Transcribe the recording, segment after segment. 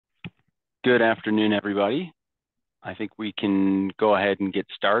Good afternoon, everybody. I think we can go ahead and get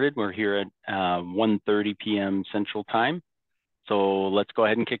started. We're here at 1:30 p.m. Central Time. So let's go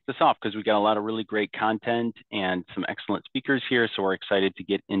ahead and kick this off because we got a lot of really great content and some excellent speakers here. So we're excited to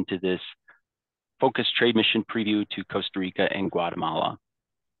get into this focused trade mission preview to Costa Rica and Guatemala.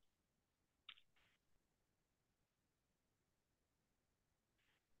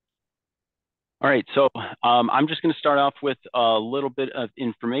 All right, so I'm just going to start off with a little bit of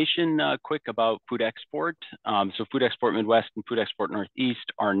information quick about Food Export. So Food Export Midwest and Food Export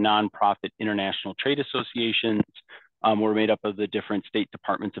Northeast are nonprofit international trade associations. We're made up of the different state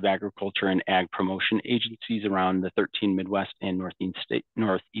departments of agriculture and ag promotion agencies around the 13 Midwest and Northeast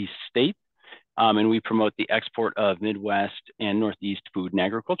states. And we promote the export of Midwest and Northeast food and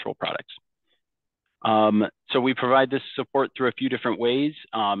agricultural products. So we provide this support through a few different ways,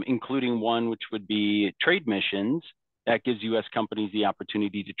 including one which would be trade missions. That gives U.S. companies the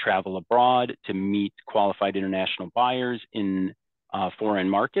opportunity to travel abroad to meet qualified international buyers in foreign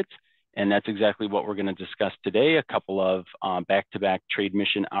markets. And that's exactly what we're going to discuss today, a couple of back-to-back trade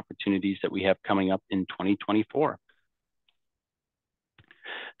mission opportunities that we have coming up in 2024.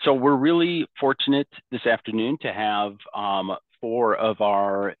 So we're really fortunate this afternoon to have 4 of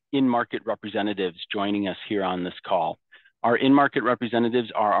our in-market representatives joining us here on this call. Our in-market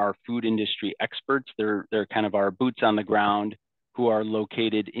representatives are our food industry experts. They're kind of our boots on the ground who are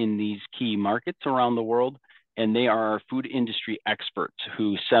located in these key markets around the world. And they are our food industry experts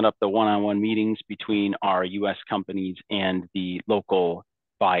who set up the one-on-one meetings between our U.S. companies and the local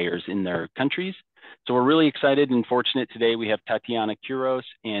buyers in their countries. So we're really excited and fortunate today. We have Tatiana Quiros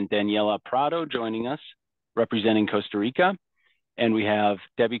and Daniela Prado joining us, representing Costa Rica. And we have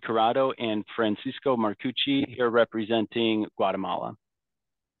Debbie Corrado and Francisco Marcucci here representing Guatemala.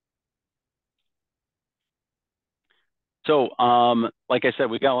 So like I said,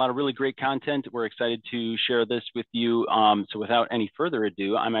 we've got a lot of really great content. We're excited to share this with you. So without any further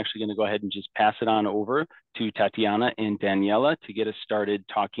ado, I'm actually going to go ahead and just pass it on over to Tatiana and Daniela to get us started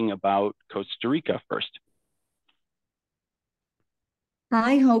talking about Costa Rica first.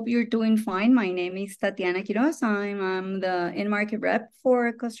 I hope you're doing fine. My name is Tatiana Quiros. I'm the in-market rep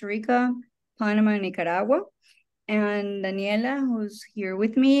for Costa Rica, Panama, and Nicaragua. And Daniela, who's here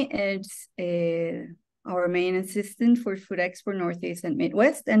with me, is our main assistant for Food Export Northeast and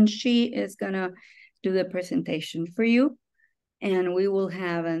Midwest. And she is going to do the presentation for you. And we will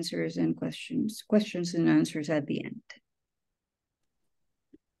have answers and questions and answers at the end.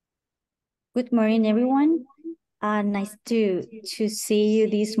 Good morning, everyone. Nice to see you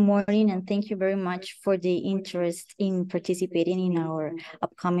this morning, and thank you very much for the interest in participating in our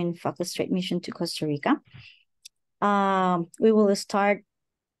upcoming focus trade mission to Costa Rica. We will start,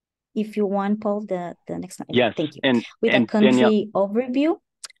 if you want, Paul, the next slide. Yes, thank you. With a country overview.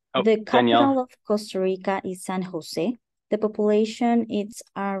 The capital of Costa Rica is San Jose. The population is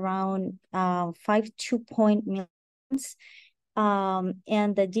around 5.2 million,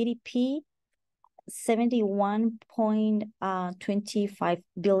 and the GDP 71.25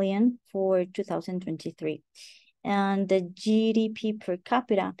 billion for 2023. And the GDP per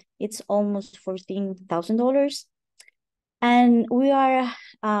capita, it's almost $14,000. And we are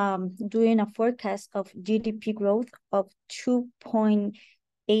doing a forecast of GDP growth of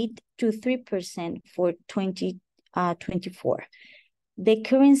 2.8 to 3% for 2024. The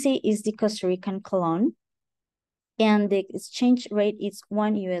currency is the Costa Rican colon, and the exchange rate is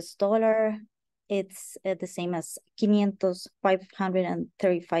 $1. It's the same as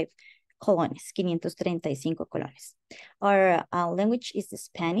 535 colones, 535 colones. Our language is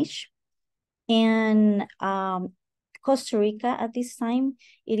Spanish. And Costa Rica at this time,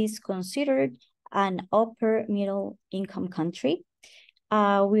 it is considered an upper middle income country.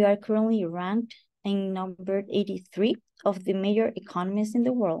 We are currently ranked in number 83 of the major economies in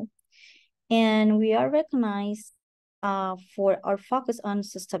the world. And we are recognized for our focus on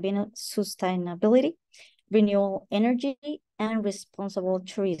sustainability, renewable energy, and responsible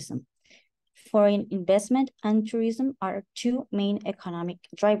tourism. Foreign investment and tourism are 2 main economic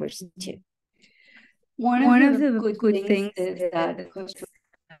drivers too. One of the good things is that Costa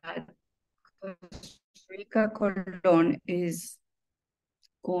Rica colon is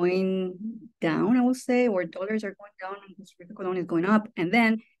going down, I will say, or dollars are going down and Costa Rica colon is going up. And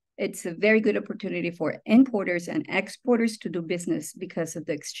then it's a very good opportunity for importers and exporters to do business because of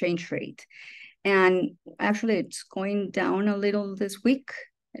the exchange rate. And actually, it's going down a little this week.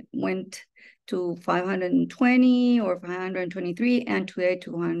 It went to 520 or 523, and today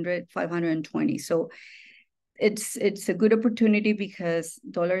 520. So it's a good opportunity because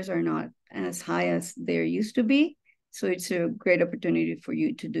dollars are not as high as they used to be. So it's a great opportunity for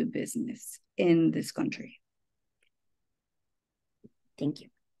you to do business in this country. Thank you.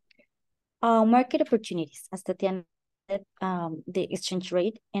 Market opportunities, as Tatiana said, the exchange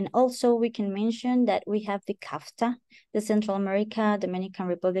rate. And also we can mention that we have the CAFTA, the Central America, Dominican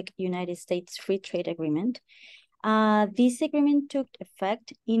Republic, United States Free Trade Agreement. This agreement took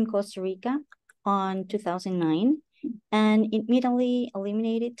effect in Costa Rica on 2009, and it immediately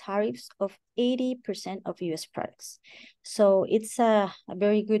eliminated tariffs of 80% of US products. So it's a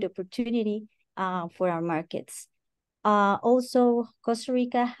very good opportunity for our markets. Also, Costa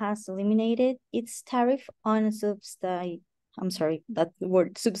Rica has eliminated its tariff on substantially,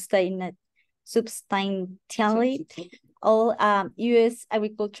 all US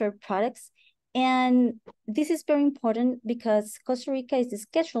agricultural products. And this is very important because Costa Rica is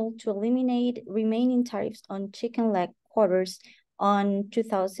scheduled to eliminate remaining tariffs on chicken leg quarters on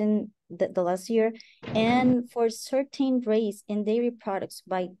 2000, the last year, and for certain raised and dairy products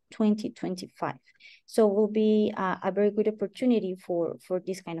by 2025. So will be a very good opportunity for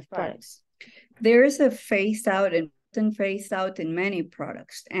these kind of products. There is a phase out and phased out in many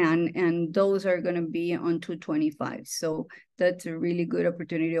products, and those are going to be on 225. So that's a really good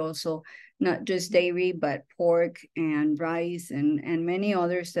opportunity also, not just dairy, but pork and rice and many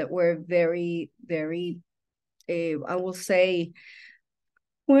others that were very, very, I will say,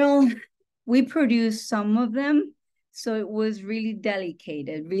 well, we produced some of them. So it was really delicate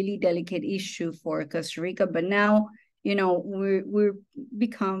issue for Costa Rica. But now, you know, we're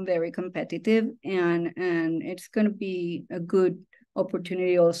become very competitive, and it's going to be a good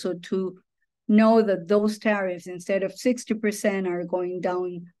opportunity also to know that those tariffs, instead of 60%, are going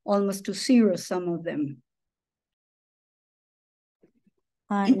down almost to zero, some of them.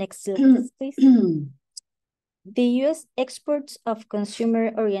 Next slide, please. The U.S. exports of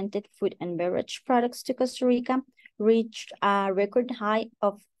consumer-oriented food and beverage products to Costa Rica reached a record high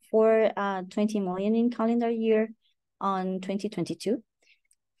of 420 million in calendar year on 2022.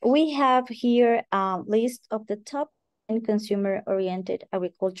 We have here a list of the top 10 consumer-oriented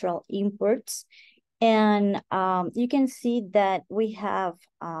agricultural imports. And you can see that we have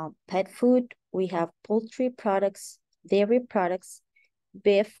pet food, we have poultry products, dairy products,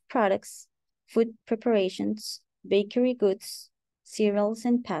 beef products, food preparations, bakery goods, cereals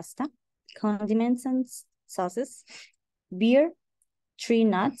and pasta, condiments and sauces, beer, tree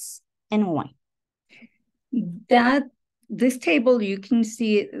nuts, and wine. This table, you can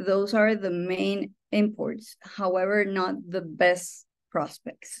see those are the main imports, however, not the best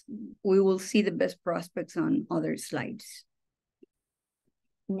prospects. We will see the best prospects on other slides.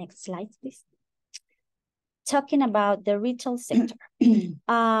 Next slide, please. Talking about the retail sector,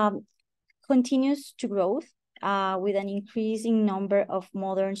 continues to grow with an increasing number of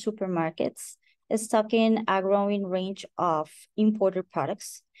modern supermarkets, stocking a growing range of imported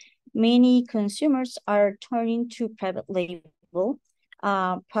products. Many consumers are turning to private label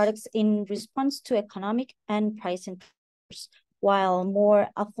products in response to economic and pricing pressures, while more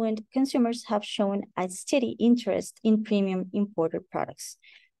affluent consumers have shown a steady interest in premium imported products.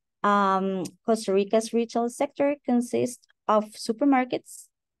 Costa Rica's retail sector consists of supermarkets,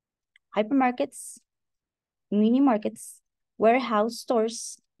 hypermarkets, mini markets, warehouse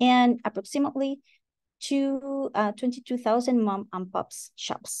stores, and approximately 22,000 mom and pop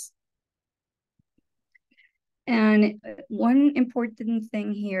shops. And one important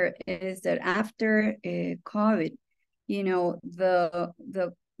thing here is that after COVID, you know,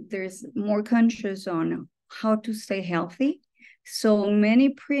 there's more conscious on how to stay healthy. So many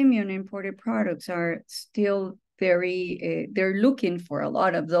premium imported products are still very, they're looking for a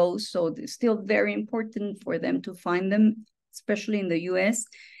lot of those. So it's still very important for them to find them, especially in the US.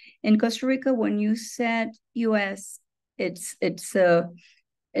 In Costa Rica, when you said US, it's the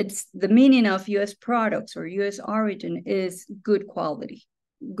meaning of US products or US origin is good quality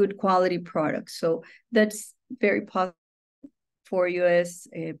products. So that's very positive for US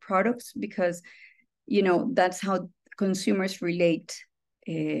products, because, you know, that's how consumers relate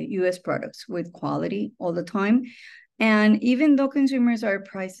US products with quality all the time. And even though consumers are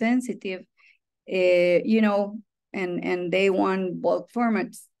price sensitive, you know, and they want bulk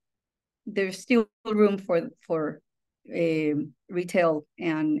formats, there's still room for retail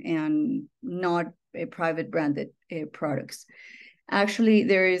and not private branded products. Actually,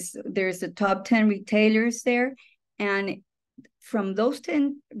 there's the top 10 retailers there, and from those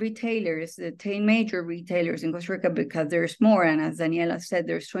 10 retailers, the 10 major retailers in Costa Rica, because there's more, and as Daniela said,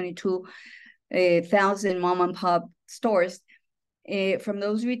 there's 22,000 mom and pop stores. From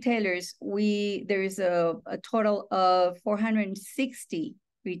those retailers, there's a total of 460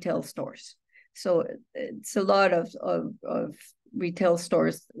 retail stores. So it's a lot of retail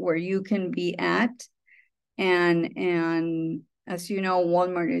stores where you can be at. And as you know,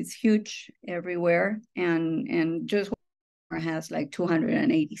 Walmart is huge everywhere, and just Walmart has like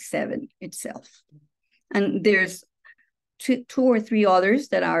 287 itself. And there's two or three others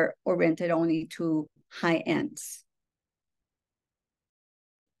that are oriented only to high ends.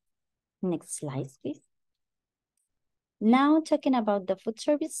 Next slide, please. Now, talking about the food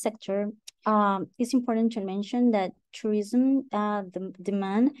service sector, it's important to mention that tourism, the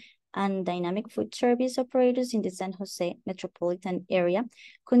demand and dynamic food service operators in the San Jose metropolitan area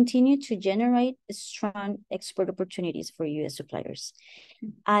continue to generate strong export opportunities for U.S. suppliers.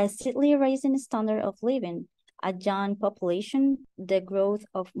 A steadily rising standard of living, a young population, the growth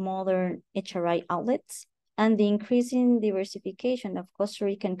of modern HRI outlets, and the increasing diversification of Costa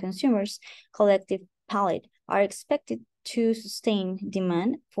Rican consumers' collective palate are expected to sustain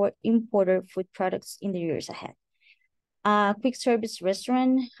demand for importer food products in the years ahead. Quick service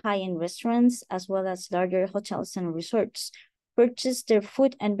restaurant, high-end restaurants, as well as larger hotels and resorts purchase their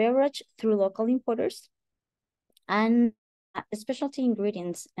food and beverage through local importers, and specialty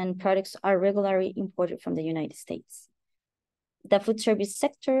ingredients and products are regularly imported from the United States. The food service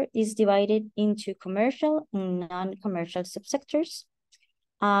sector is divided into commercial and non-commercial subsectors.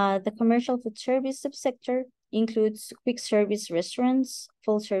 The commercial food service subsector includes quick service restaurants,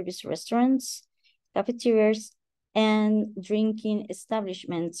 full service restaurants, cafeterias, and drinking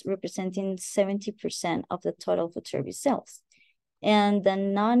establishments representing 70% of the total food service sales. And the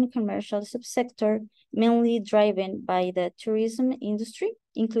non-commercial subsector, mainly driven by the tourism industry,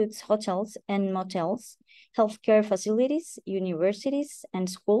 includes hotels and motels, healthcare facilities, universities, and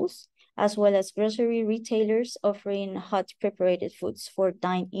schools, as well as grocery retailers offering hot prepared foods for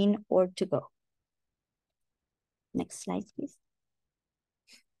dine-in or to go. Next slide, please.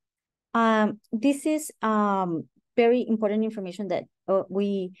 This is very important information that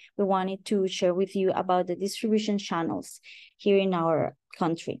we wanted to share with you about the distribution channels here in our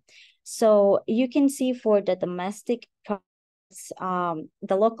country. So you can see for the domestic products,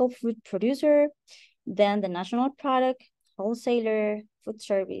 the local food producer, then the national product, wholesaler, food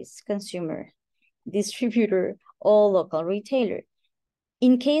service, consumer, distributor, or local retailer.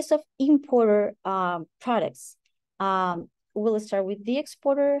 In case of importer products, we'll start with the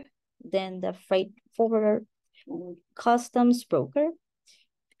exporter, then the freight forwarder, customs broker,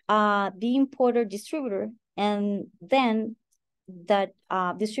 the importer distributor, and then that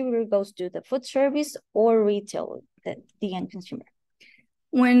distributor goes to the food service or retail, the end consumer.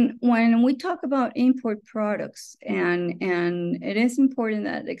 When we talk about import products, and it is important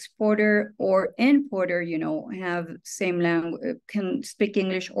that exporter or importer, you know, have same language, can speak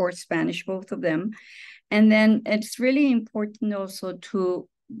English or Spanish, both of them. And then it's really important also to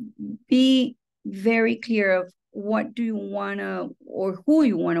be very clear of what do you want to, or who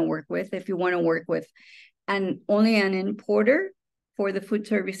you want to work with. If you want to work with only an importer for the food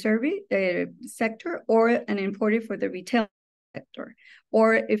service sector, or an importer for the retail sector,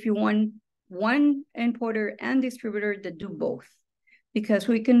 or if you want one importer and distributor that do both, because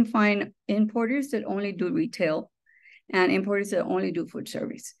we can find importers that only do retail and importers that only do food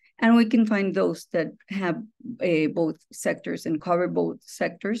service. And we can find those that have both sectors and cover both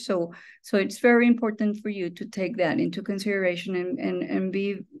sectors. So it's very important for you to take that into consideration and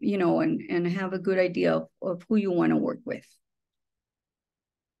be, you know, and have a good idea of who you want to work with.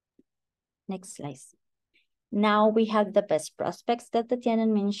 Next slide. Now we have the best prospects that Tatiana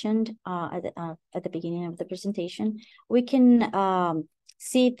mentioned at the beginning of the presentation. We can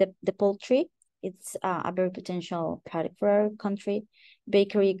see the poultry. It's a very potential product for our country.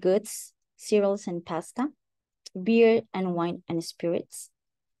 Bakery goods, cereals and pasta, beer and wine and spirits,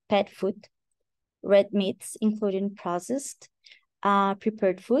 pet food, red meats, including processed,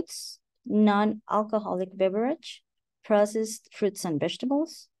 prepared foods, non-alcoholic beverage, processed fruits and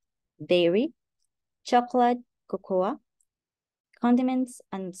vegetables, dairy, chocolate, cocoa, condiments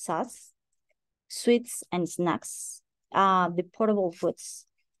and sauce, sweets and snacks, the portable foods,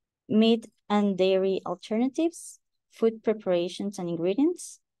 meat and dairy alternatives, food preparations and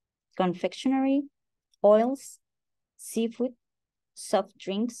ingredients, confectionery, oils, seafood, soft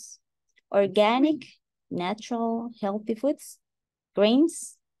drinks, organic, natural, healthy foods,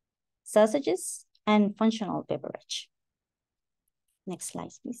 grains, sausages, and functional beverage. Next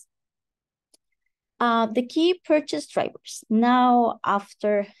slide, please. The key purchase drivers. Now,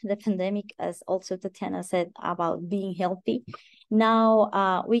 after the pandemic, as also Tatiana said about being healthy,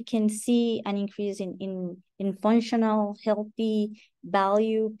 now we can see an increase in functional, healthy,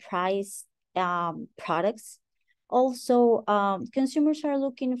 value, price products. Also, consumers are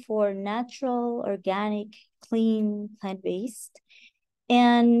looking for natural, organic, clean, plant-based,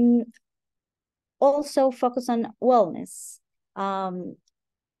 and also focus on wellness.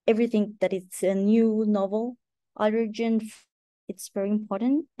 Everything that is a new, novel, allergen, it's very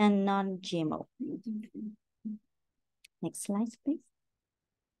important, and non-GMO. Next slide, please.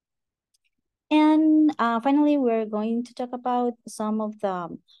 And finally, we're going to talk about some of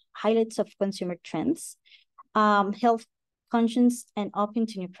the highlights of consumer trends. Health conscious and open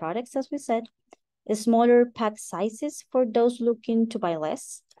to new products, as we said, smaller pack sizes for those looking to buy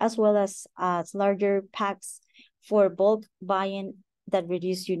less, as well as larger packs for bulk buying that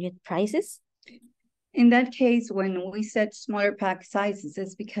reduce unit prices. In that case, when we said smaller pack sizes,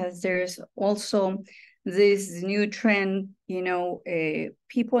 it's because there's also this new trend,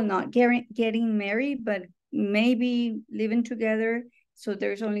 people not getting married, but maybe living together. So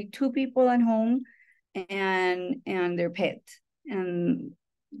there's only 2 people at home and their pet. And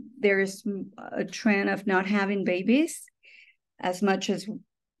there's a trend of not having babies as much as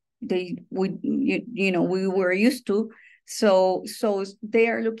we were used to. So they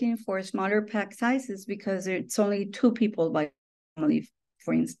are looking for smaller pack sizes because it's only 2 people by family,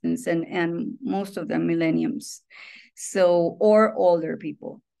 for instance, and most of them millennials, or older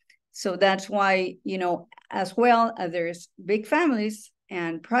people. So that's why, as well as there's big families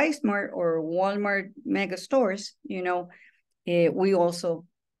and PriceMart or Walmart mega stores, we also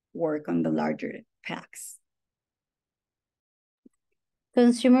work on the larger packs.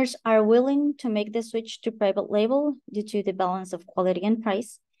 Consumers are willing to make the switch to private label due to the balance of quality and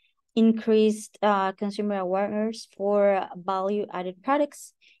price, increased consumer awareness for value-added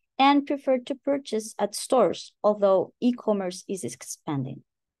products, and prefer to purchase at stores, although e-commerce is expanding.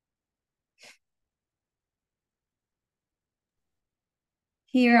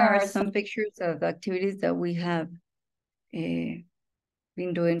 Here are some pictures of activities that we have been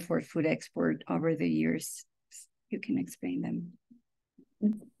doing for food export over the years. You can explain them.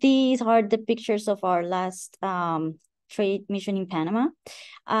 These are the pictures of our last trade mission in Panama.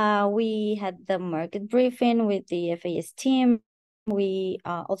 We had the market briefing with the FAS team. We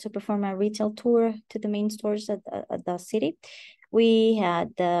also performed a retail tour to the main stores at the city. We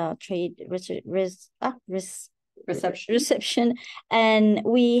had the trade reception, and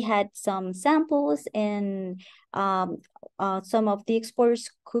we had some samples, and some of the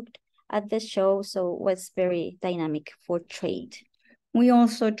exporters cooked at the show, so it was very dynamic for trade. We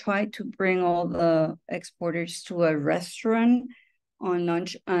also try to bring all the exporters to a restaurant on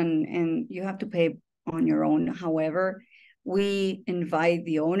lunch, and you have to pay on your own. However, we invite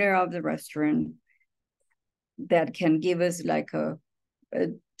the owner of the restaurant that can give us like a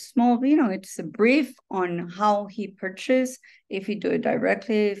small, it's a brief on how he purchased, if he do it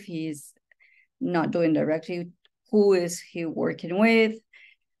directly, if he's not doing directly, who is he working with,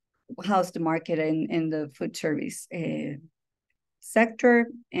 how's the market in the food service sector,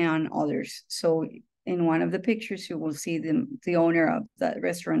 and others. So in one of the pictures, you will see the owner of that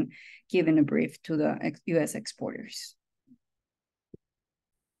restaurant giving a brief to the U.S. exporters.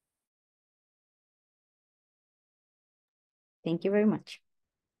 Thank you very much.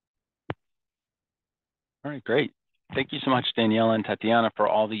 All right, great. Thank you so much, Daniela and Tatiana, for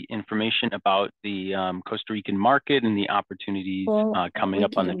all the information about the Costa Rican market and the opportunities coming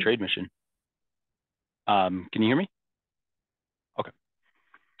up on the trade mission. Can you hear me? Okay.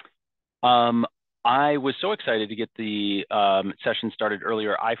 I was so excited to get the session started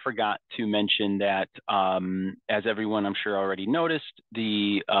earlier. I forgot to mention that, as everyone I'm sure already noticed,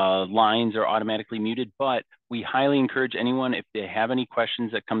 the lines are automatically muted, but we highly encourage anyone, if they have any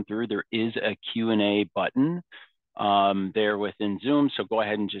questions that come through, there is a Q&A button there within Zoom. So go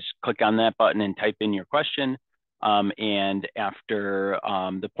ahead and just click on that button and type in your question. And after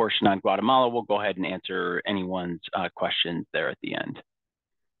the portion on Guatemala, we'll go ahead and answer anyone's questions there at the end.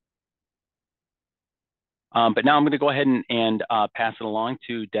 But now I'm going to go ahead and pass it along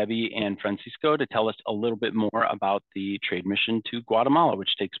to Debbie and Francisco to tell us a little bit more about the trade mission to Guatemala,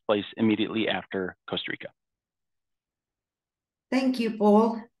 which takes place immediately after Costa Rica. Thank you,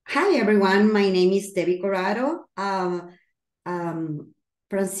 Paul. Hi, everyone. My name is Debbie Corrado.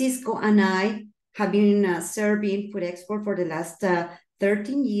 Francisco and I have been serving food export for the last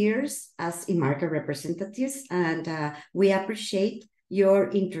 13 years as in-market representatives, and we appreciate your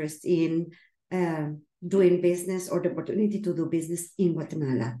interest in doing business or the opportunity to do business in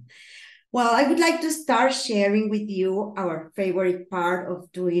Guatemala. Well, I would like to start sharing with you our favorite part of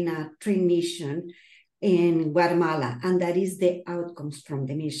doing a trade mission in Guatemala, and that is the outcomes from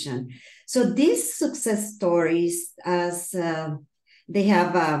the mission. So these success stories, as they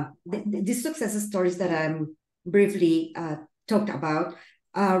have these success stories that I'm briefly talked about,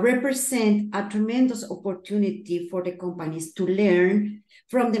 represent a tremendous opportunity for the companies to learn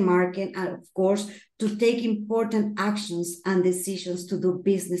from the market and, of course, to take important actions and decisions to do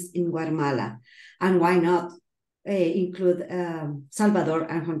business in Guatemala. And why not include Salvador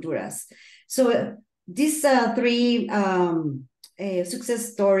and Honduras? So these three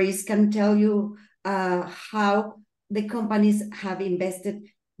success stories can tell you how the companies have invested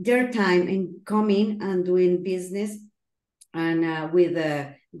their time in coming and doing business and with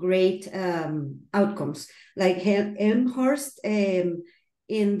great outcomes. Like Elmhurst in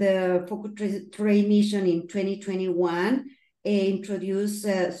the focus trade mission in 2021 introduced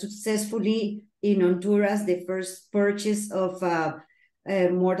successfully in Honduras the first purchase of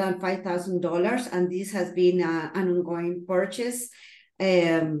more than $5,000, and this has been an ongoing purchase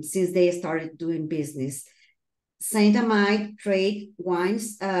since they started doing business. Saint Amai Trade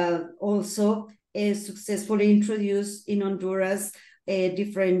Wines also successfully introduced in Honduras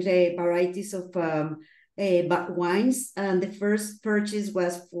different varieties of wines, and the first purchase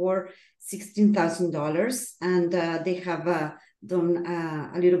was for $16,000, and they have done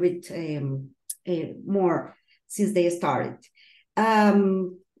a little bit more since they started.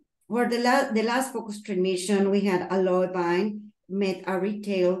 For the last focus trade mission, we had Aloe Vine met a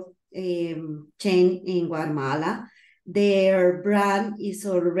retail chain in Guatemala. Their brand is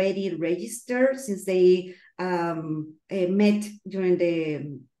already registered since they met during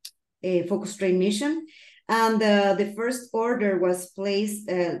the focus trade mission. And the first order was placed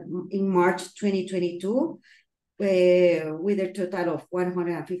in March 2022 with a total of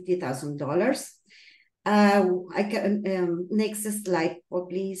 $150,000. I can next slide,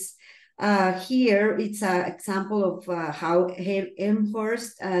 please. Here it's an example of how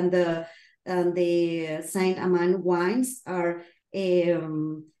Elmhurst and the Saint Amand wines are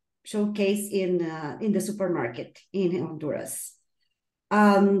showcased in the supermarket in Honduras.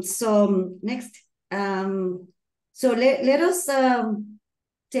 So next, so let us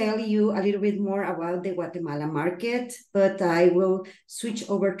tell you a little bit more about the Guatemala market, but I will switch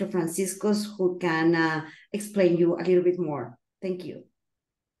over to Francisco, who can explain you a little bit more. Thank you.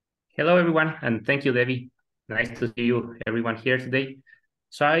 Hello, everyone, and thank you, Debbie. Nice to see you, everyone here today.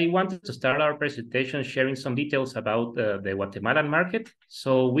 So I wanted to start our presentation sharing some details about the Guatemalan market.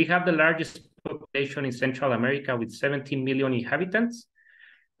 So we have the largest population in Central America with 17 million inhabitants.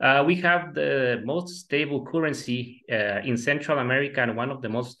 We have the most stable currency in Central America and one of the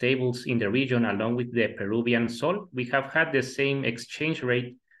most stable in the region, along with the Peruvian sol. We have had the same exchange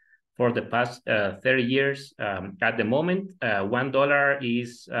rate for the past 30 years. At the moment, $1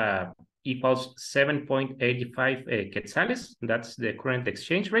 is equals 7.85 quetzales. That's the current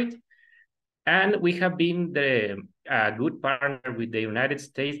exchange rate. And we have been the good partner with the United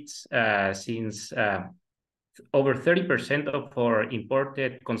States since over 30% of our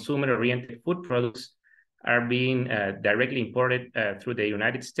imported consumer-oriented food products are being directly imported through the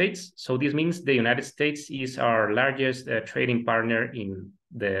United States. So this means the United States is our largest trading partner in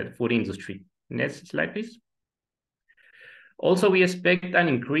the food industry. Next slide, please. Also, we expect an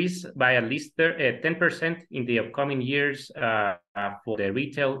increase by at least 10% in the upcoming years for the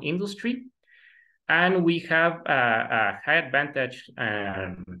retail industry. And we have a high advantage,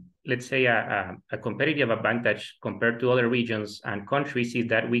 let's say a competitive advantage compared to other regions and countries is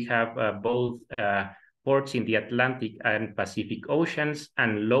that we have both ports in the Atlantic and Pacific Oceans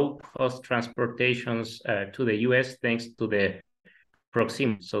and low-cost transportations to the US thanks to the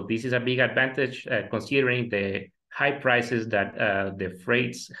proximity. So this is a big advantage considering the high prices that the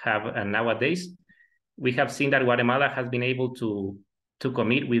freights have nowadays. We have seen that Guatemala has been able to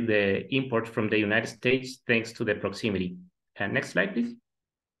compete with the imports from the United States thanks to the proximity. Next slide, please.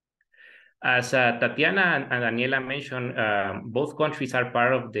 As Tatiana and Daniela mentioned, both countries are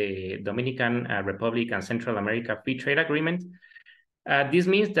part of the Dominican Republic and Central America Free Trade Agreement. This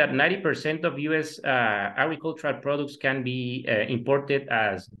means that 90% of US agricultural products can be imported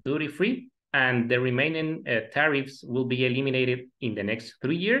as duty-free, and the remaining tariffs will be eliminated in the next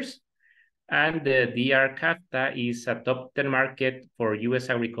 3 years. And the DR CAFTA is a top 10 market for US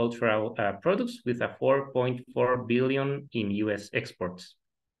agricultural products with a $4.4 billion in US exports.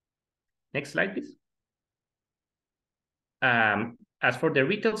 Next slide, please. As for the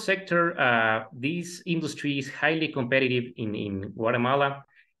retail sector, this industry is highly competitive in Guatemala.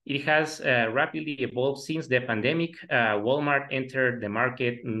 It has rapidly evolved since the pandemic. Walmart entered the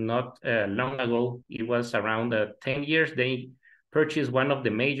market not long ago. It was around 10 years. They purchased one of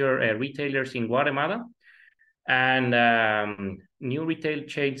the major retailers in Guatemala. And new retail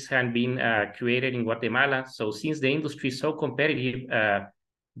chains have been created in Guatemala. So since the industry is so competitive,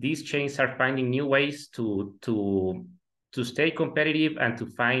 these chains are finding new ways to stay competitive and to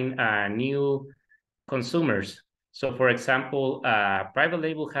find new consumers. So, for example, private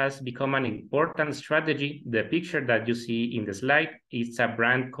label has become an important strategy. The picture that you see in the slide is a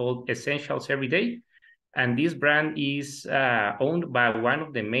brand called Essentials Everyday. And this brand is owned by one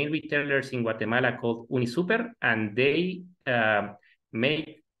of the main retailers in Guatemala called Unisuper. And they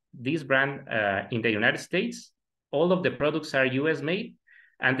make this brand in the United States. All of the products are US made.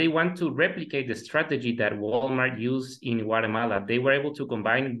 And they want to replicate the strategy that Walmart used in Guatemala. They were able to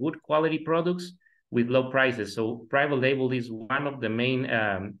combine good quality products with low prices. So private label is one of the main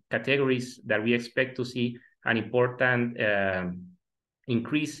categories that we expect to see an important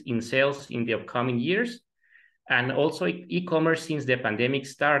increase in sales in the upcoming years. And also e-commerce, since the pandemic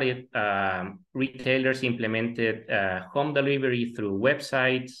started, retailers implemented home delivery through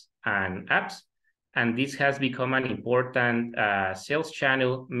websites and apps. And this has become an important sales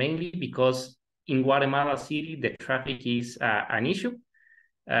channel, mainly because in Guatemala City, the traffic is an issue.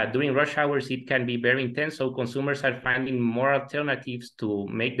 During rush hours, it can be very intense, so consumers are finding more alternatives to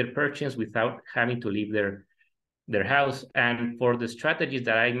make their purchase without having to leave their house. And for the strategies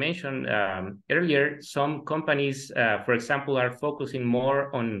that I mentioned earlier, some companies, for example, are focusing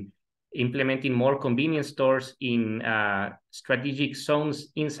more on implementing more convenience stores in strategic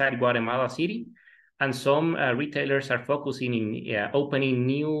zones inside Guatemala City. And some retailers are focusing in opening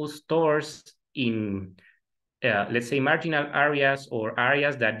new stores in let's say marginal areas or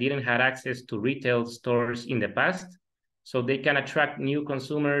areas that didn't have access to retail stores in the past, so they can attract new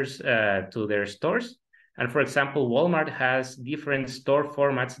consumers to their stores. And for example, Walmart has different store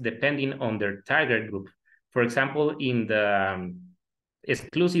formats depending on their target group. For example, in the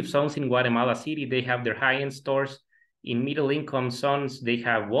exclusive zones in Guatemala City, they have their high-end stores. In middle-income zones, they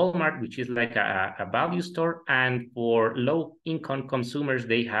have Walmart, which is like a value store. And for low-income consumers,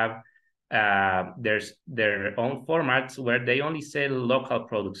 they have there's their own formats where they only sell local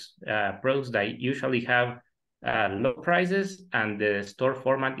products, products that usually have low prices, and the store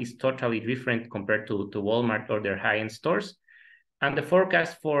format is totally different compared to Walmart or their high-end stores. And the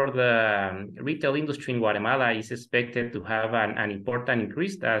forecast for the retail industry in Guatemala is expected to have an important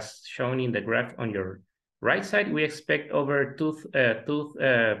increase, as shown in the graph on your right side. We expect over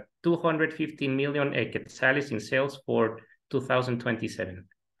 215 million quetzales in sales for 2027.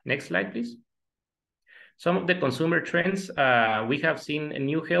 Next slide, please. Some of the consumer trends, we have seen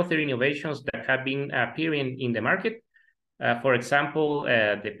new healthier innovations that have been appearing in the market. For example,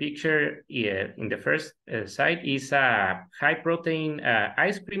 the picture in the first side is a high-protein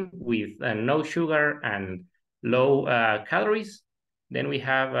ice cream with no sugar and low calories. Then we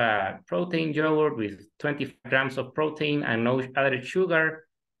have protein yogurt with 25 grams of protein and no added sugar,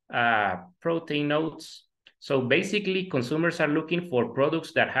 protein oats. So basically, consumers are looking for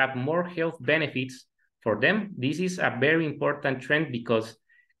products that have more health benefits for them. This is a very important trend because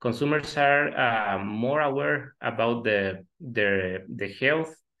consumers are more aware about the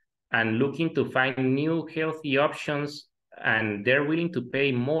health and looking to find new healthy options, and they're willing to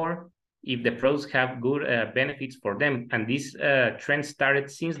pay more if the products have good benefits for them. And this trend started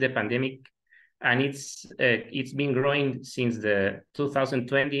since the pandemic, and it's been growing since the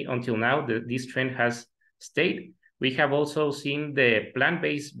 2020 until now. This trend has stayed. We have also seen the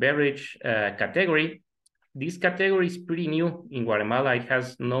plant-based beverage category. This category is pretty new in Guatemala. It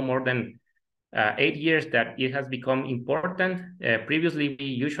has no more than 8 years that it has become important. Previously, we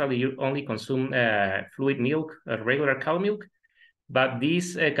usually only consume fluid milk, regular cow milk, but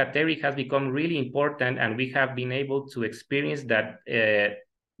this category has become really important, and we have been able to experience that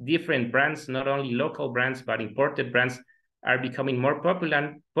different brands, not only local brands, but imported brands, are becoming more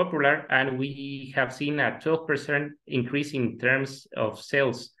popular, and we have seen a 12% increase in terms of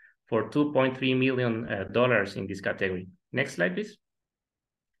sales for $2.3 million in this category. Next slide, please.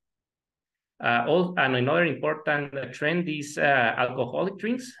 Another important trend is alcoholic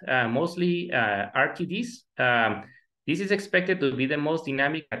drinks, mostly RTDs. This is expected to be the most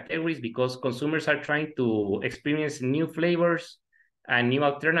dynamic categories because consumers are trying to experience new flavors and new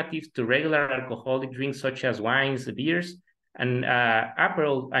alternatives to regular alcoholic drinks such as wines, beers. And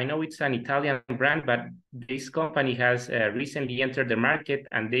Aperol, I know it's an Italian brand, but this company has recently entered the market,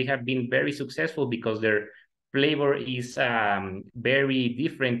 and they have been very successful because their flavor is very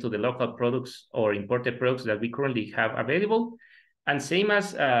different to the local products or imported products that we currently have available. And same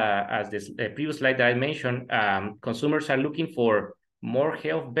as this previous slide that I mentioned, consumers are looking for more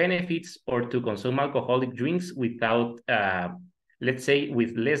health benefits or to consume alcoholic drinks without, let's say,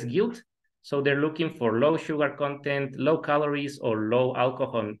 with less guilt. So they're looking for low sugar content, low calories, or low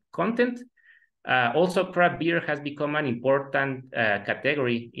alcohol content. Also, craft beer has become an important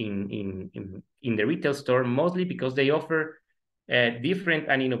category in the retail store, mostly because they offer different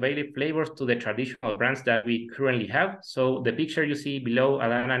and innovative flavors to the traditional brands that we currently have. So the picture you see below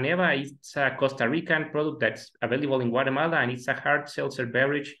Alana Neva, it's a Costa Rican product that's available in Guatemala, and it's a hard seltzer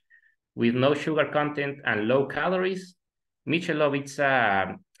beverage with no sugar content and low calories. Michelob, it's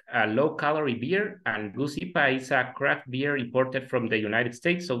a low-calorie beer, and Goose IPA is a craft beer imported from the United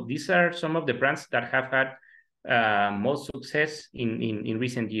States. So these are some of the brands that have had most success in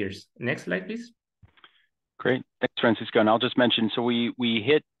recent years. Next slide, please. Great, thanks, Francisco. And I'll just mention, so we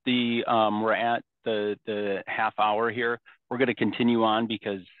hit the, we're at the half hour here. We're going to continue on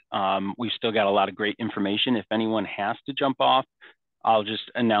because we've still got a lot of great information. If anyone has to jump off, I'll just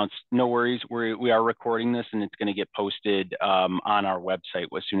announce, no worries, we are recording this and it's going to get posted on our website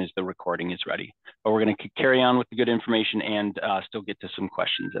as soon as the recording is ready. But we're going to carry on with the good information and still get to some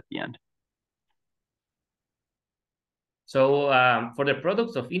questions at the end. So for the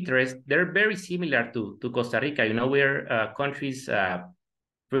products of interest, they're very similar to Costa Rica. You know, we're countries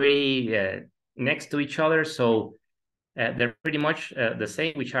pretty next to each other. So they're pretty much the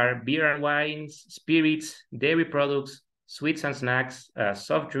same, which are beer and wines, spirits, dairy products, sweets and snacks,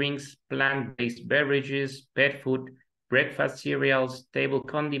 soft drinks, plant-based beverages, pet food, breakfast cereals, table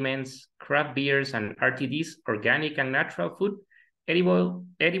condiments, craft beers and RTDs, organic and natural food,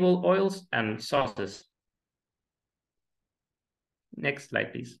 edible oils, and sauces. Next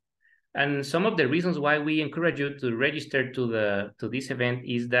slide, please. And some of the reasons why we encourage you to register to this event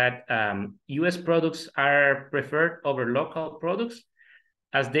is that US products are preferred over local products,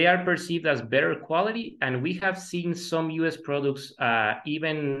 as they are perceived as better quality, and we have seen some US products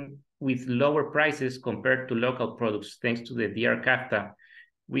even with lower prices compared to local products, thanks to the DR-CAFTA.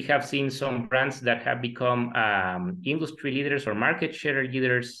 We have seen some brands that have become industry leaders or market share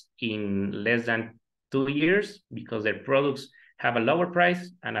leaders in less than 2 years because their products have a lower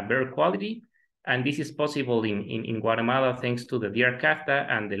price and a better quality. And this is possible in Guatemala thanks to the DR-CAFTA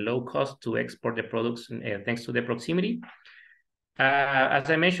and the low cost to export the products thanks to the proximity. As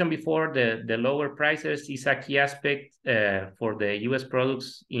I mentioned before, the lower prices is a key aspect for the US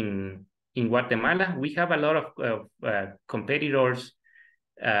products in Guatemala. We have a lot of competitors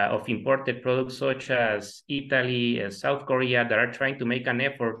of imported products such as Italy, South Korea, that are trying to make an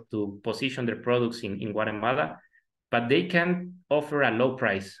effort to position their products in Guatemala, but they can offer a low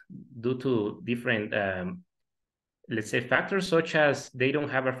price due to different, let's say, factors such as they don't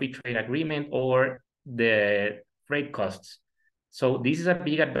have a free trade agreement or the freight costs. So this is a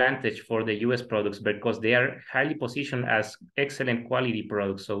big advantage for the US products because they are highly positioned as excellent quality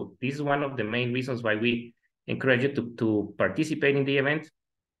products. So this is one of the main reasons why we encourage you to participate in the event.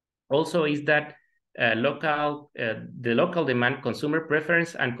 Also is that the local demand, consumer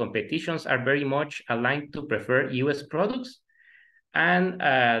preference, and competitions are very much aligned to prefer US products. And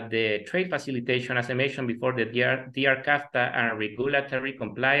the trade facilitation, as I mentioned before, the DR-CAFTA and regulatory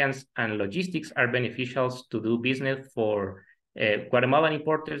compliance and logistics are beneficial to do business for Guatemalan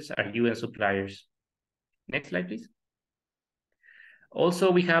importers and UN suppliers. Next slide, please.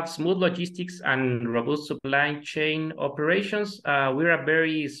 Also, we have smooth logistics and robust supply chain operations. We're a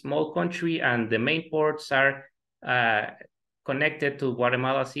very small country, and the main ports are connected to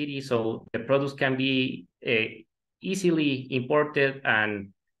Guatemala City, so the products can be easily imported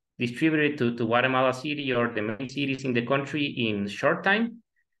and distributed to Guatemala City or the main cities in the country in short time.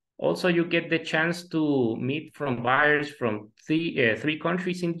 Also, you get the chance to meet from buyers from three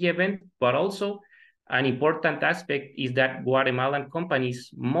countries in the event, but also an important aspect is that Guatemalan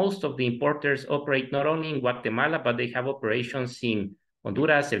companies, most of the importers operate not only in Guatemala, but they have operations in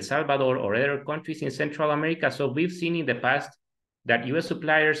Honduras, El Salvador, or other countries in Central America. So we've seen in the past that US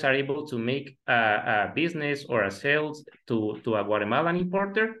suppliers are able to make a business or a sales to a Guatemalan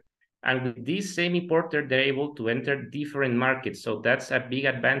importer. And with this same importer, they're able to enter different markets. So that's a big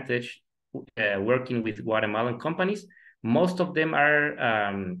advantage working with Guatemalan companies. Most of them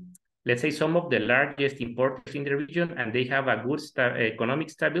are, let's say, some of the largest importers in the region, and they have a good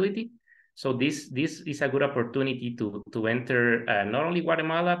economic stability. So this is a good opportunity to enter not only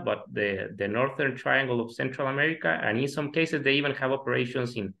Guatemala, but the northern triangle of Central America. And in some cases, they even have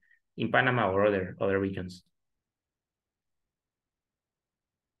operations in Panama or other regions.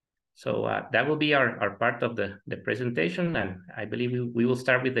 So that will be our part of the presentation, and I believe we will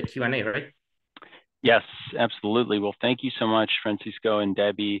start with the Q&A, right? Yes, absolutely. Well, thank you so much, Francisco and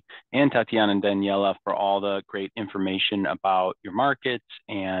Debbie and Tatiana and Daniela, for all the great information about your markets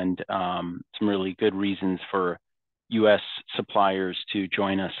and some really good reasons for U.S. suppliers to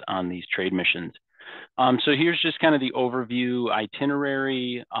join us on these trade missions. So here's just kind of the overview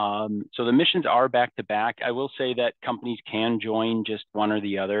itinerary. So the missions are back to back. I will say that companies can join just one or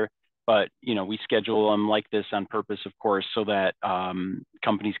the other, but we schedule them like this on purpose, of course, so that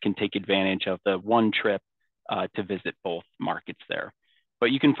companies can take advantage of the one trip to visit both markets there.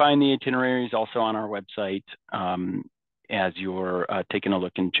 But you can find the itineraries also on our website as you're taking a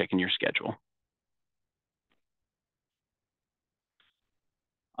look and checking your schedule.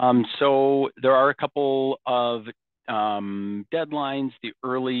 So there are a couple of deadlines. The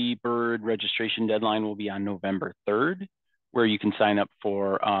early bird registration deadline will be on November 3rd, where you can sign up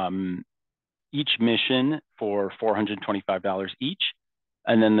for each mission for $425 each.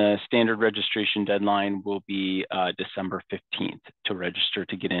 And then the standard registration deadline will be December 15th to register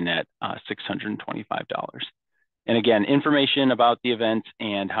to get in at $625. And again, information about the event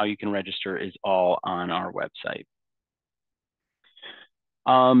and how you can register is all on our website.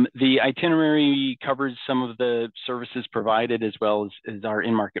 The itinerary covers some of the services provided, as well as our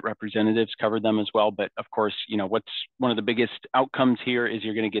in-market representatives covered them as well. But of course, what's one of the biggest outcomes here is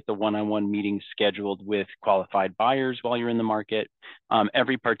you're going to get the one-on-one meetings scheduled with qualified buyers while you're in the market.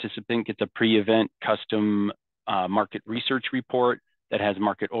 Every participant gets a pre-event custom market research report that has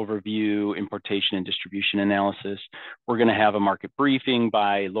market overview, importation and distribution analysis. We're going to have a market briefing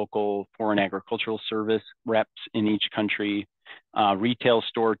by local foreign agricultural service reps in each country. Retail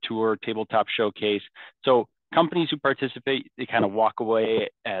store tour, tabletop showcase. So companies who participate, they kind of walk away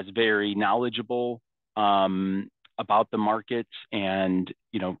as very knowledgeable about the markets and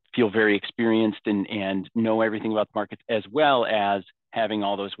feel very experienced and know everything about the markets, as well as having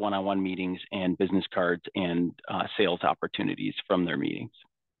all those one-on-one meetings and business cards and sales opportunities from their meetings.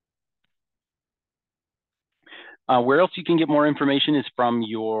 Where else you can get more information is from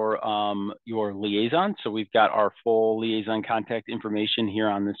your liaison. So we've got our full liaison contact information here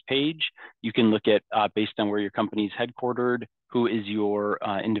on this page. You can look at, based on where your company is headquartered, who is your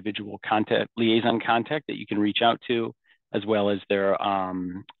individual liaison contact that you can reach out to, as well as their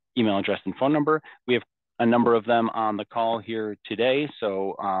email address and phone number. We have a number of them on the call here today.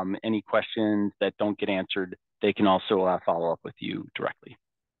 So any questions that don't get answered, they can also follow up with you directly.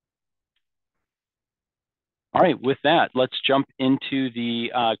 All right, with that, let's jump into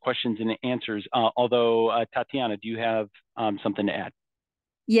the questions and answers. Although, Tatiana, do you have something to add?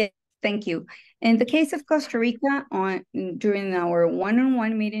 Yes, thank you. In the case of Costa Rica, during our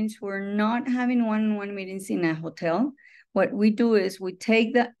one-on-one meetings, we're not having one-on-one meetings in a hotel. What we do is we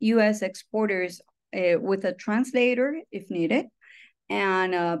take the U.S. exporters with a translator, if needed,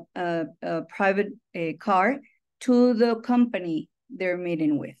 and a private car to the company they're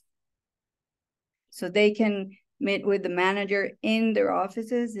meeting with. So they can meet with the manager in their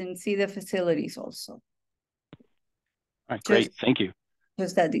offices and see the facilities also. All right, great, thank you.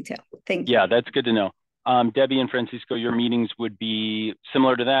 Just that detail, thank you. Yeah, that's good to know. Debbie and Francisco, your meetings would be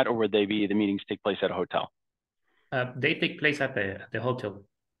similar to that, or would they be, the meetings take place at a hotel? They take place at the hotel.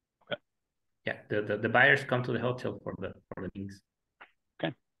 Okay. Yeah, the buyers come to the hotel for the meetings.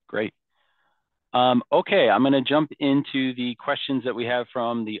 Okay, great. Okay, I'm going to jump into the questions that we have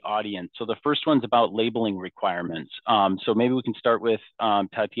from the audience. So the first one's about labeling requirements. So maybe we can start with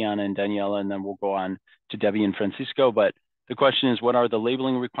Tatiana and Daniela, and then we'll go on to Debbie and Francisco. But the question is, what are the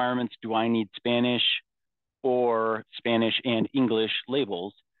labeling requirements? Do I need Spanish or Spanish and English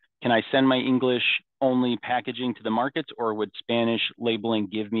labels? Can I send my English only packaging to the markets, or would Spanish labeling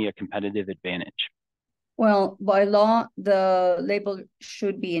give me a competitive advantage? Well, by law, the label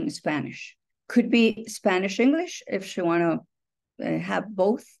should be in Spanish. Could be Spanish-English if you want to have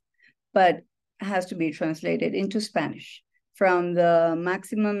both, but has to be translated into Spanish from the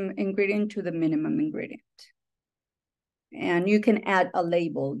maximum ingredient to the minimum ingredient. And you can add a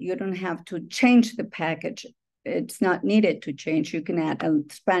label. You don't have to change the package. It's not needed to change. You can add a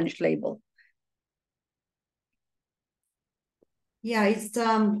Spanish label. Yeah, it's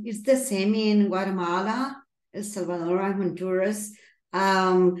the same in Guatemala, El Salvador, and Honduras.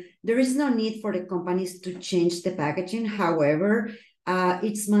 There is no need for the companies to change the packaging. However,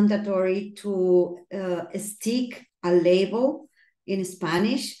 it's mandatory to stick a label in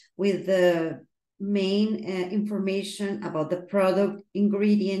Spanish with the main information about the product,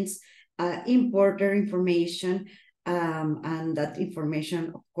 ingredients, importer information, and that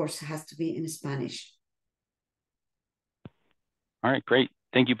information, of course, has to be in Spanish. All right, great.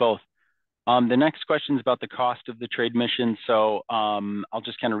 Thank you both. The next question is about the cost of the trade mission. So I'll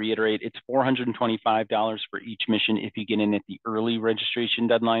just kind of reiterate, it's $425 for each mission if you get in at the early registration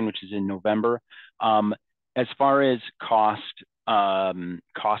deadline, which is in November. As far as cost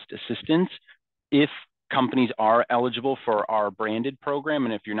assistance, if companies are eligible for our branded program.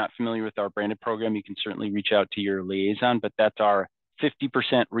 And if you're not familiar with our branded program, you can certainly reach out to your liaison, but that's our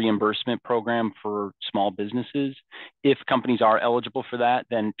 50% reimbursement program for small businesses. If companies are eligible for that,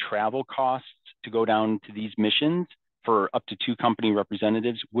 then travel costs to go down to these missions for up to 2 company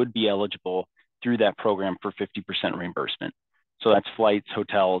representatives would be eligible through that program for 50% reimbursement. So that's flights,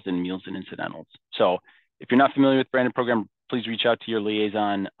 hotels, and meals and incidentals. So if you're not familiar with branded program, please reach out to your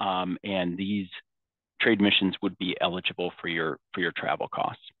liaison, and these trade missions would be eligible for your travel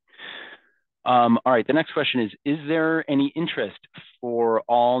costs. All right, the next question is there any interest for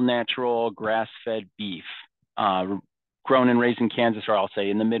all natural grass-fed beef grown and raised in Kansas, or I'll say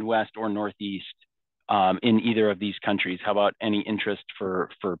in the Midwest or Northeast, in either of these countries? How about any interest for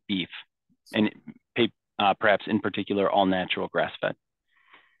beef, and perhaps in particular all natural grass-fed?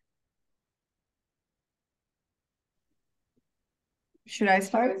 Should I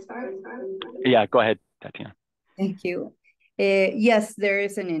start? Yeah, go ahead, Tatiana. Thank you. Yes, there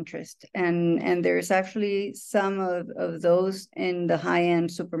is an interest, and there's actually some of those in the high-end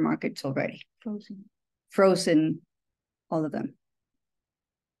supermarkets already. Frozen, all of them.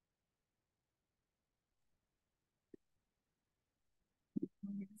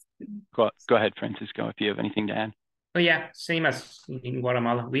 Go ahead, Francisco, if you have anything to add. Oh yeah, same as in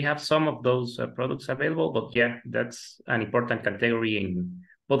Guatemala. We have some of those products available, but yeah, that's an important category in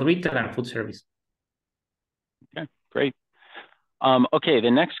both retail and food service. Okay, great. Okay, the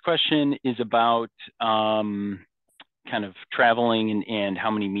next question is about kind of traveling and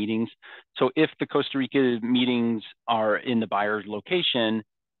how many meetings. So if the Costa Rica meetings are in the buyer's location,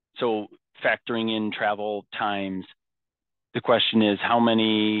 so factoring in travel times, the question is how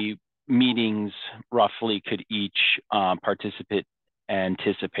many meetings roughly could each participant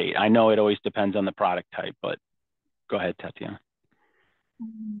anticipate? I know it always depends on the product type, but go ahead, Tatiana.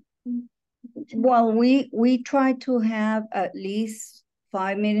 Well, we try to have at least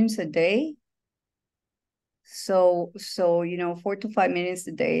 5 meetings a day. So 4 to 5 minutes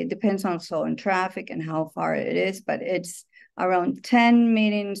a day. It depends also on traffic and how far it is, but it's around 10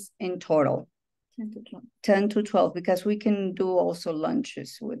 meetings in total. 10 to 12. 10 to 12, because we can do also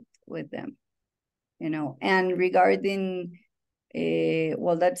lunches with them, and regarding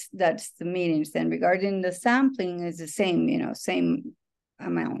well, that's the meetings. Then regarding the sampling is the same, same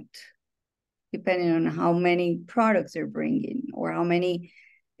amount, depending on how many products they're bringing or how many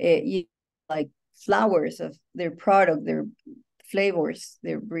like flowers of their product, their flavors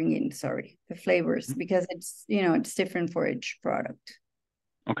they're bringing, the flavors, because it's, it's different for each product.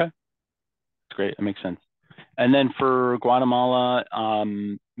 Okay. Great, that makes sense. And then for Guatemala,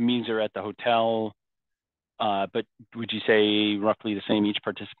 meetings are at the hotel, but would you say roughly the same? Each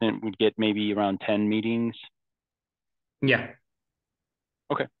participant would get maybe around 10 meetings? Yeah.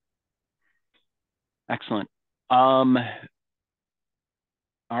 Okay. Excellent. All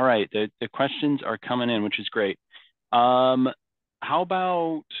right, the questions are coming in, which is great. How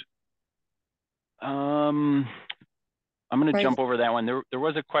about, I'm going to jump over that one. There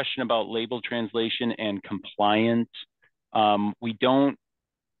was a question about label translation and compliance. We don't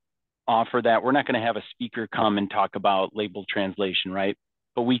offer that. We're not going to have a speaker come and talk about label translation, right?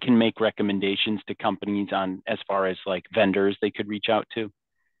 But we can make recommendations to companies on as far as like vendors they could reach out to.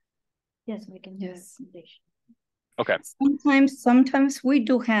 Yes, we can. Yes. Okay. Sometimes we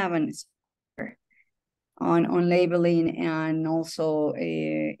do have an speaker on labeling and also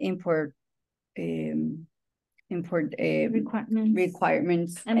import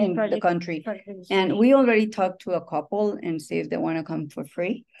requirements in the country. And we already talked to a couple and see if they want to come for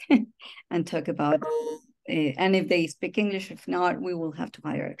free and talk about and if they speak English. If not, we will have to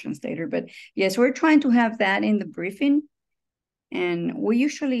hire a translator. But yes, we're trying to have that in the briefing, and we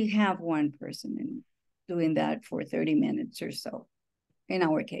usually have one person doing that for 30 minutes or so in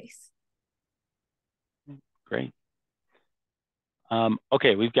our case. Great.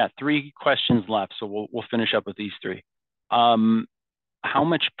 Okay, we've got 3 questions left, so we'll finish up with these 3. How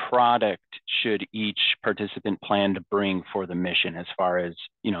much product should each participant plan to bring for the mission, as far as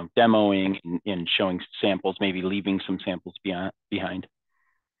demoing and showing samples, maybe leaving some samples behind?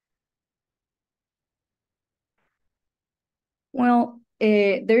 Well,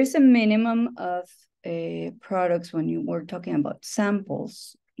 there's a minimum of products when we're talking about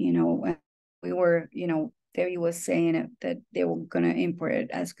samples. When we were, Debbie was saying that they were going to import it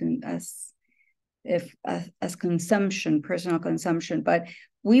as consumption, personal consumption. But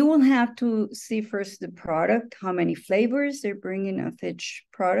we will have to see first the product, how many flavors they're bringing of each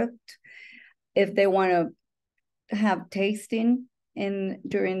product, if they want to have tasting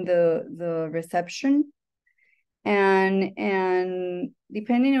during the reception. And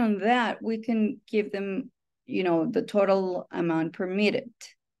depending on that, we can give them, you know, the total amount permitted.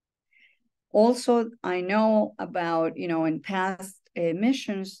 Also, I know about, you know, in past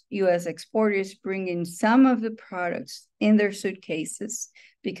missions, U.S. exporters bring in some of the products in their suitcases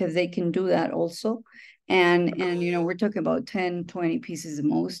because they can do that also. And you know, we're talking about 10, 20 pieces the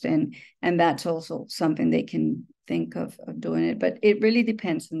most, and that's also something they can think of doing it. But it really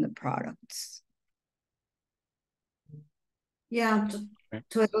depends on the products. Yeah,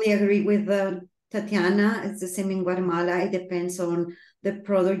 totally agree with Tatiana. It's the same in Guatemala. It depends on the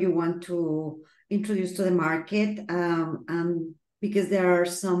product you want to introduce to the market, because there are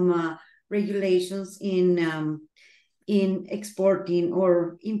some regulations in exporting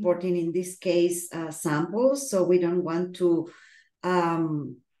or importing, in this case, samples. So we don't want to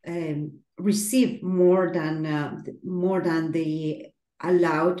receive more than the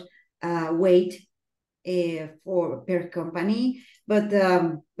allowed weight for per company, but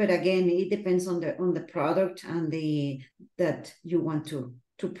again, it depends on the product and that you want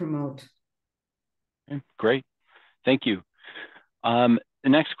to promote. Okay, great, thank you. The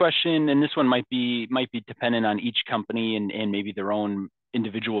next question, and this one might be dependent on each company and maybe their own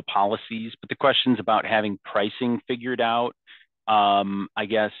individual policies, but the question's about having pricing figured out. I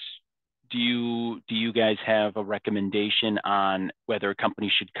guess, do you guys have a recommendation on whether a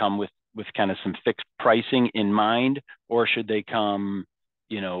company should come with kind of some fixed pricing in mind, or should they come,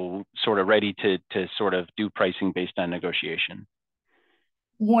 you know, sort of ready to sort of do pricing based on negotiation?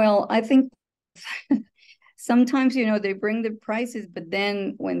 Well, I think sometimes, you know, they bring the prices, but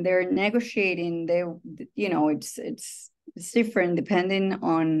then when they're negotiating, they, you know, it's different depending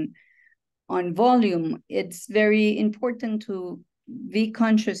on volume. It's very important to be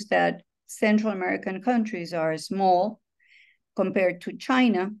conscious that Central American countries are small compared to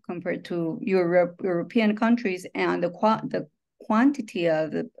China, compared to European countries, and the quantity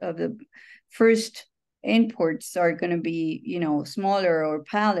of the first imports are going to be, you know, smaller, or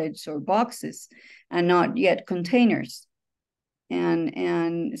pallets or boxes, and not yet containers.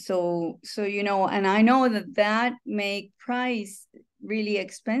 And so you know, and I know that make price really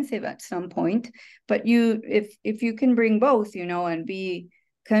expensive at some point, but if you can bring both, you know, and be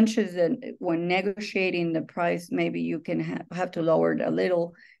conscious that when negotiating the price, maybe you can have to lower it a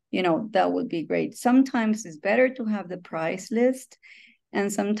little, you know, that would be great. Sometimes it's better to have the price list,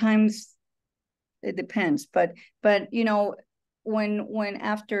 and sometimes it depends. But you know, when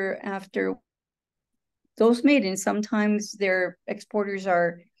after those meetings, sometimes their exporters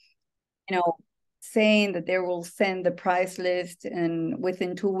are, you know, saying that they will send the price list and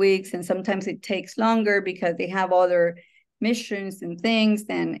within 2 weeks, and sometimes it takes longer because they have other missions and things.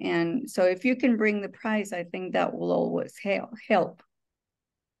 And so if you can bring the price, I think that will always help.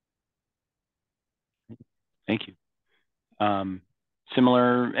 Thank you.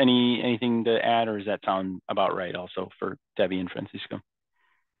 Similar, anything to add, or does that sound about right also for Debbie and Francisco?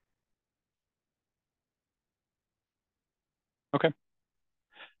 Okay.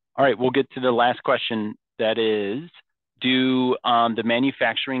 All right, we'll get to the last question. That is, do the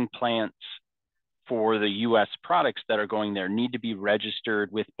manufacturing plants for the U.S. products that are going there need to be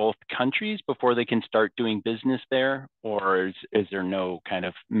registered with both countries before they can start doing business there? Or is there no kind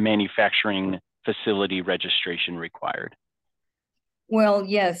of manufacturing facility registration required? Well,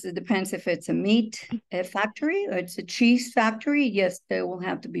 yes, it depends if it's a meat factory or it's a cheese factory. Yes, they will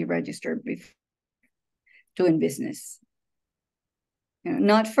have to be registered before doing business. You know,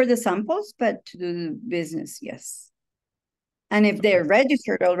 not for the samples, but to do the business, yes. And if they're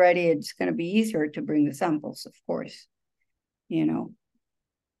registered already, it's going to be easier to bring the samples, of course, you know.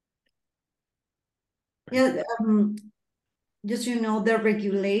 Yeah, just, you know, the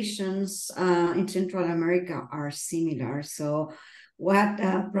regulations in Central America are similar. So what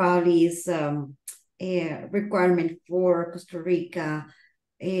probably is a requirement for Costa Rica,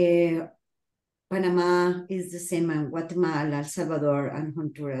 Panama is the same in Guatemala, El Salvador, and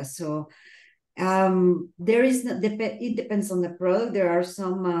Honduras. So there is it depends on the product. There are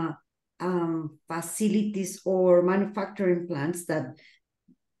some facilities or manufacturing plants that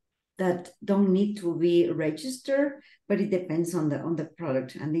don't need to be registered, but it depends on the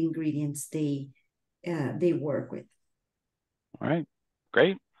product and the ingredients they work with. All right,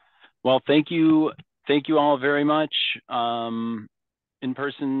 great. Well, thank you all very much.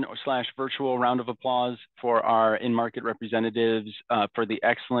 In-person / virtual round of applause for our in-market representatives for the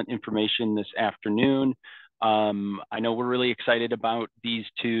excellent information this afternoon. I know we're really excited about these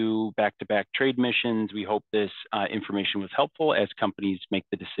 2 back-to-back trade missions. We hope this information was helpful as companies make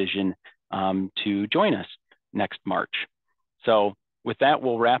the decision to join us next March. So with that,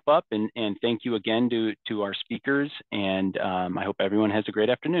 we'll wrap up and thank you again to our speakers. And I hope everyone has a great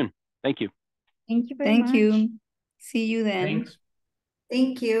afternoon. Thank you. Thank you very much. Thank you. See you then. Thanks.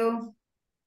 Thank you.